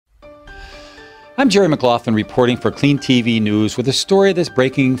I'm Jerry McLaughlin reporting for Clean TV News with a story that's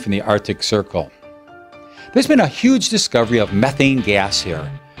breaking from the Arctic Circle. There's been a huge discovery of methane gas here,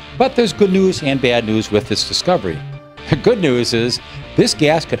 but there's good news and bad news with this discovery. The good news is this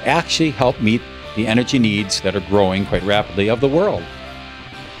gas could actually help meet the energy needs that are growing quite rapidly of the world.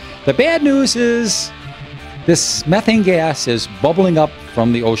 The bad news is this methane gas is bubbling up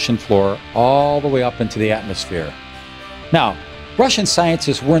from the ocean floor all the way up into the atmosphere. Now, Russian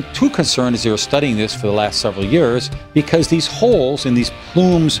scientists weren't too concerned as they were studying this for the last several years because these holes in these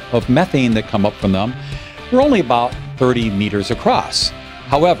plumes of methane that come up from them were only about 30 meters across.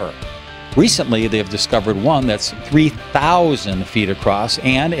 However, recently they have discovered one that's 3,000 feet across,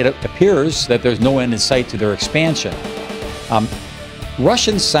 and it appears that there's no end in sight to their expansion.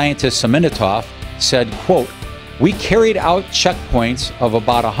 Russian scientist Semiletov said, quote, "We carried out checkpoints of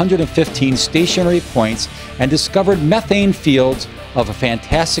about 115 stationary points and discovered methane fields of a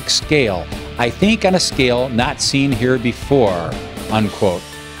fantastic scale. I think on a scale not seen here before," unquote.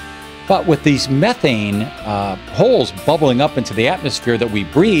 But with these methane holes bubbling up into the atmosphere that we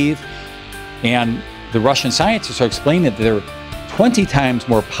breathe, and the Russian scientists are explaining that they're 20 times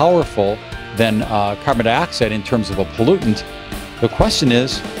more powerful than carbon dioxide in terms of a pollutant, the question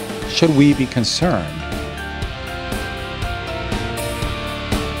is, should we be concerned?